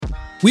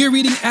We are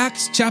reading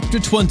Acts chapter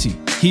 20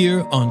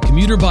 here on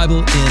Commuter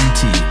Bible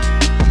NT.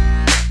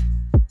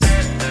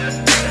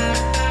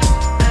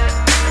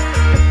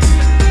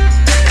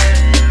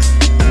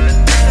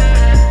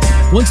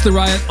 Once the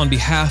riot on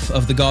behalf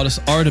of the goddess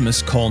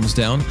Artemis calms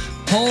down,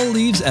 Paul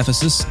leaves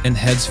Ephesus and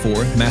heads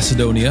for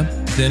Macedonia,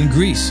 then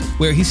Greece,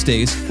 where he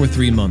stays for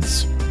 3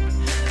 months.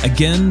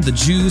 Again, the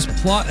Jews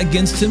plot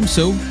against him,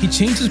 so he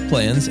changes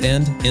plans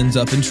and ends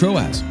up in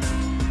Troas.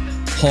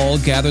 Paul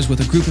gathers with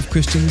a group of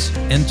Christians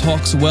and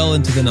talks well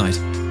into the night.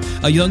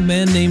 A young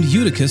man named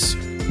Eutychus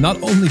not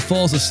only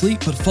falls asleep,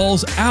 but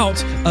falls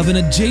out of an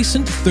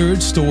adjacent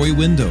third-story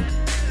window.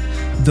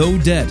 Though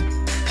dead,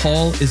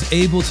 Paul is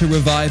able to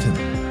revive him,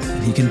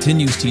 and he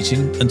continues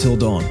teaching until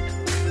dawn.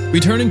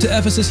 Returning to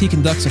Ephesus, he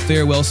conducts a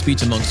farewell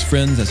speech amongst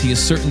friends as he is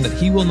certain that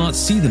he will not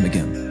see them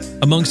again.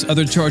 Amongst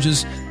other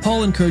charges,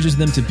 Paul encourages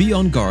them to be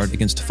on guard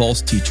against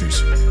false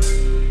teachers.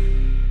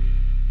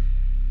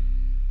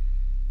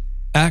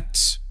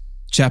 Acts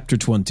chapter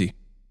 20.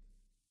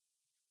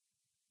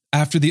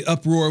 After the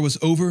uproar was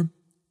over,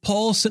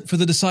 Paul sent for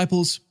the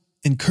disciples,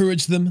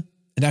 encouraged them,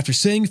 and after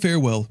saying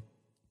farewell,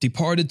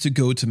 departed to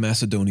go to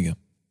Macedonia.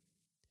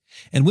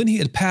 And when he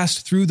had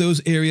passed through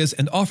those areas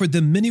and offered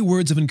them many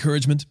words of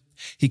encouragement,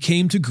 he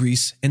came to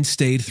Greece and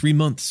stayed 3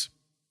 months.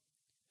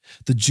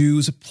 The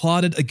Jews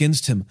plotted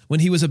against him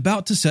when he was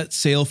about to set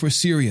sail for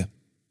Syria,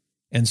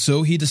 and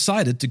so he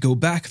decided to go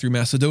back through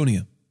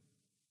Macedonia.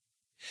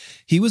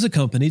 He was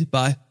accompanied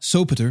by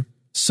Sopater,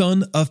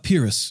 son of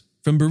Pyrrhus,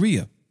 from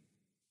Berea,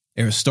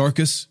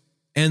 Aristarchus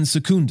and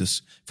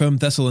Secundus from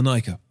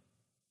Thessalonica,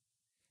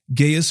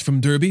 Gaius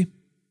from Derbe,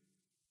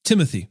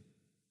 Timothy,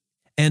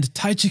 and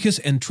Tychicus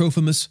and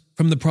Trophimus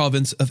from the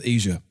province of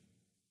Asia.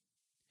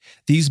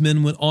 These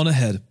men went on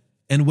ahead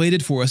and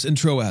waited for us in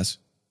Troas,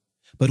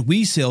 but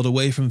we sailed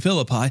away from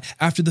Philippi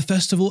after the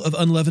festival of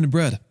unleavened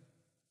bread.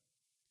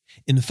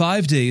 In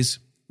 5 days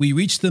we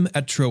reached them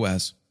at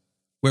Troas,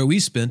 where we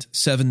spent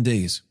 7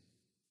 days.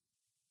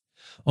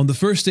 On the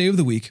first day of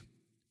the week,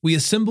 we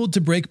assembled to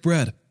break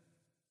bread.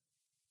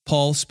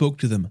 Paul spoke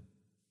to them,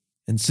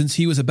 and since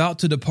he was about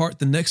to depart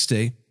the next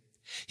day,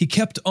 he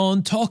kept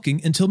on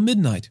talking until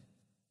midnight.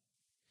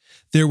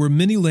 There were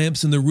many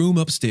lamps in the room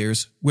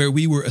upstairs where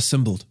we were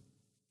assembled,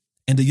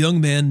 and a young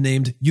man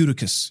named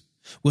Eutychus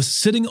was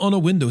sitting on a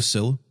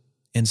windowsill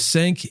and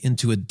sank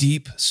into a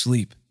deep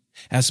sleep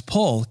as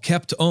Paul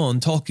kept on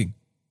talking.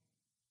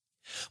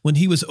 When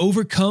he was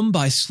overcome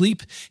by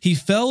sleep, he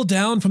fell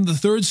down from the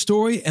 3rd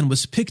story and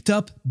was picked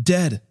up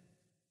dead.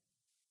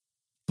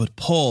 But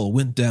Paul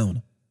went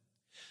down,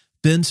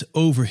 bent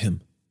over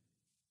him,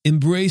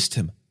 embraced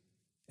him,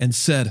 and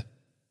said,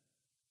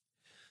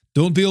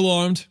 "Don't be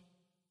alarmed,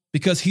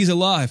 because he's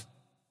alive."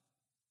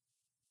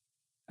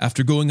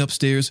 After going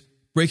upstairs,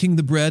 breaking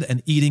the bread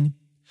and eating,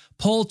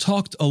 Paul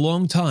talked a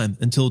long time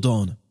until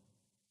dawn.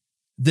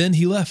 Then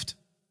he left.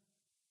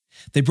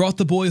 They brought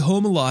the boy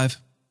home alive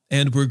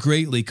and were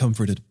greatly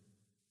comforted.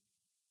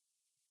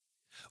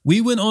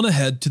 We went on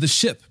ahead to the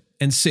ship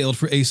and sailed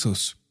for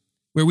Assos,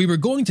 where we were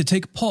going to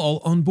take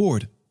Paul on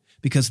board,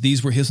 because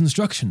these were his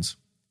instructions,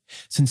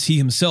 since he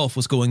himself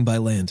was going by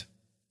land.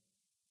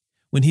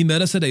 When he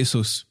met us at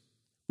Assos,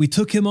 we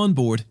took him on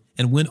board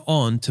and went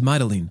on to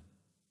Mytilene.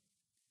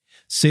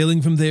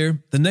 Sailing from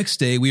there, the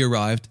next day we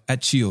arrived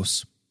at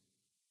Chios.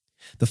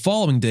 The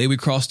following day we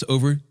crossed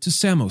over to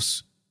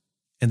Samos,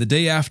 and the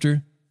day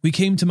after we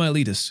came to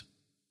Miletus.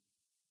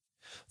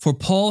 For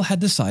Paul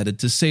had decided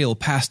to sail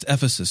past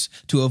Ephesus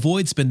to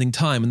avoid spending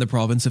time in the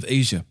province of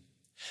Asia,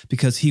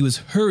 because he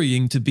was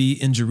hurrying to be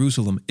in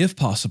Jerusalem, if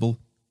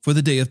possible, for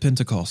the day of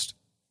Pentecost.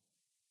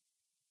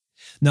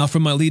 Now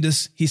from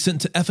Miletus he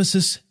sent to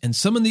Ephesus and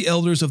summoned the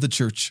elders of the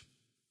church.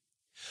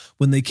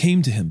 When they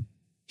came to him,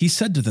 he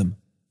said to them,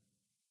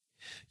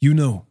 "You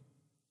know,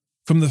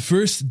 from the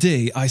first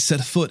day I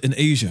set foot in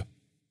Asia,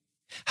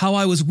 how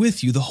I was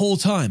with you the whole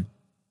time,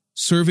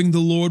 serving the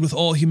Lord with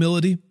all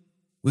humility,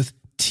 with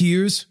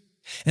tears,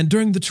 and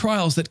during the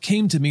trials that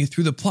came to me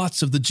through the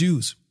plots of the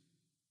Jews.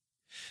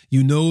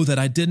 You know that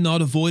I did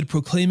not avoid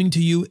proclaiming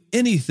to you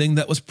anything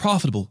that was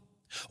profitable,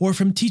 or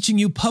from teaching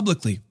you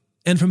publicly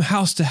and from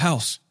house to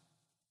house.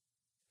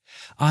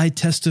 I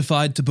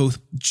testified to both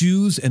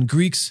Jews and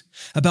Greeks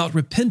about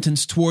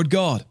repentance toward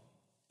God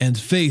and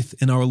faith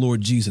in our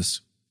Lord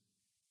Jesus.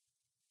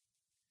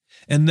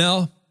 And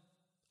now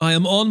I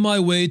am on my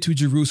way to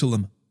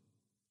Jerusalem,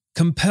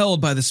 compelled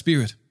by the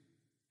Spirit,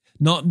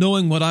 not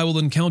knowing what I will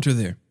encounter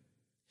there,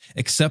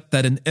 except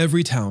that in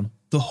every town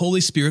the Holy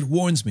Spirit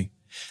warns me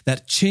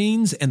that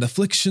chains and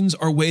afflictions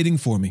are waiting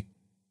for me.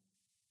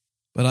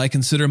 But I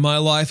consider my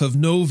life of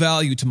no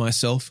value to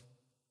myself.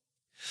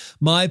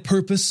 My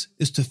purpose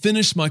is to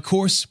finish my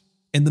course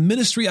in the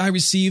ministry I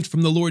received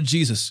from the Lord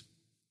Jesus,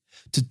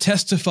 to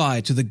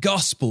testify to the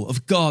gospel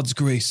of God's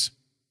grace.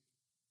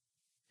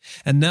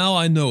 And now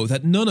I know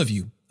that none of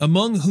you,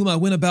 among whom I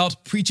went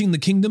about preaching the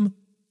kingdom,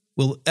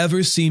 will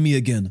ever see me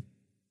again.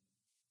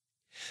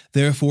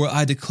 Therefore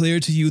I declare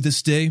to you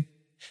this day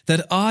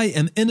that I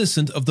am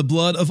innocent of the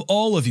blood of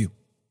all of you,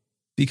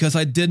 because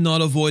I did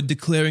not avoid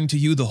declaring to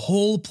you the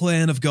whole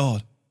plan of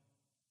God.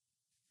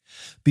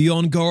 Be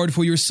on guard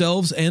for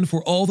yourselves and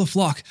for all the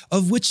flock,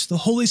 of which the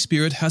Holy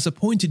Spirit has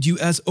appointed you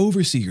as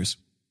overseers,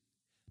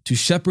 to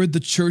shepherd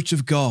the church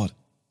of God,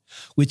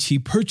 which he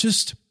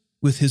purchased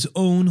with his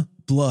own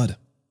blood.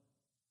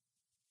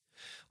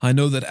 I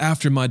know that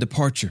after my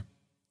departure,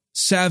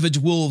 savage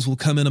wolves will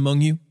come in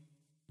among you,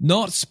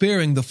 not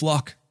sparing the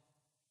flock.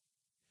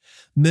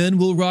 Men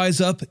will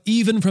rise up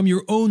even from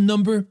your own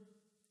number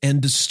and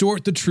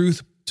distort the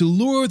truth to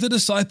lure the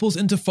disciples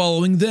into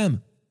following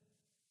them.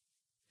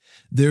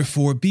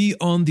 Therefore, be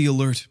on the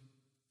alert,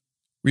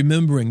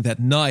 remembering that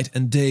night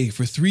and day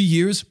for 3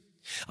 years,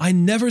 I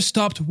never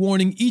stopped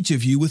warning each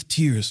of you with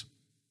tears.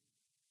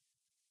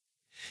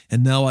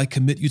 And now I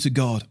commit you to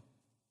God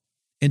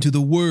and to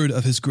the word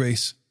of his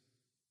grace,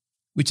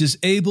 which is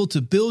able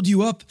to build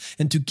you up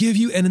and to give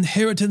you an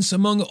inheritance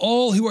among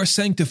all who are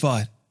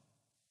sanctified.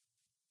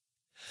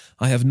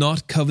 I have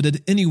not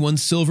coveted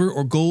anyone's silver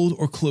or gold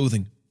or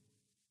clothing.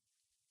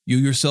 You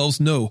yourselves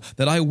know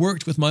that I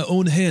worked with my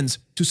own hands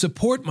to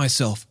support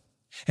myself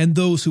and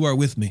those who are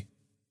with me.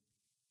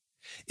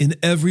 In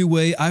every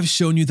way, I've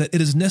shown you that it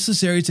is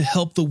necessary to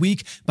help the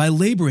weak by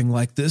laboring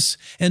like this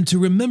and to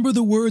remember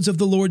the words of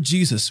the Lord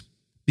Jesus,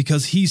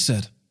 because he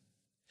said,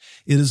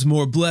 "It is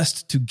more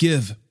blessed to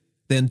give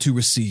than to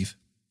receive."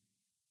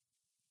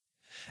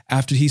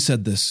 After he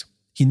said this,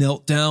 he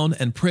knelt down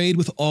and prayed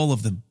with all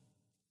of them.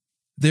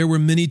 There were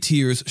many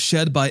tears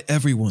shed by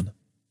everyone.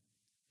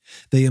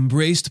 They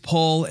embraced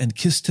Paul and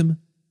kissed him,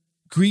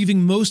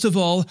 grieving most of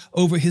all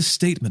over his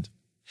statement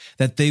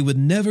that they would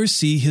never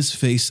see his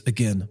face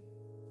again.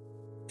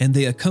 And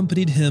they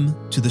accompanied him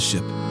to the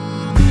ship.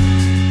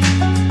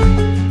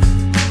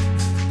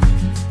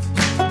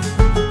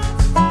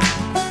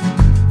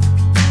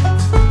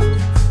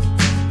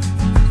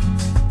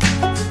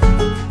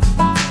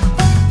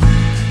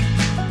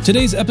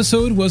 Today's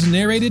episode was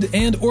narrated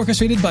and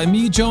orchestrated by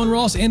me, John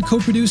Ross, and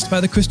co-produced by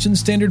the Christian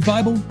Standard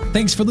Bible.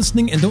 Thanks for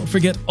listening, and don't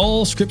forget,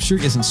 all Scripture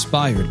is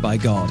inspired by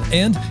God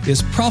and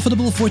is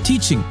profitable for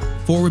teaching,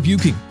 for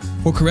rebuking,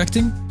 for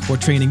correcting, for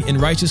training in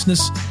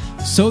righteousness,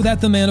 so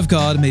that the man of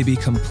God may be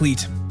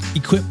complete,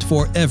 equipped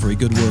for every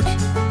good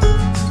work.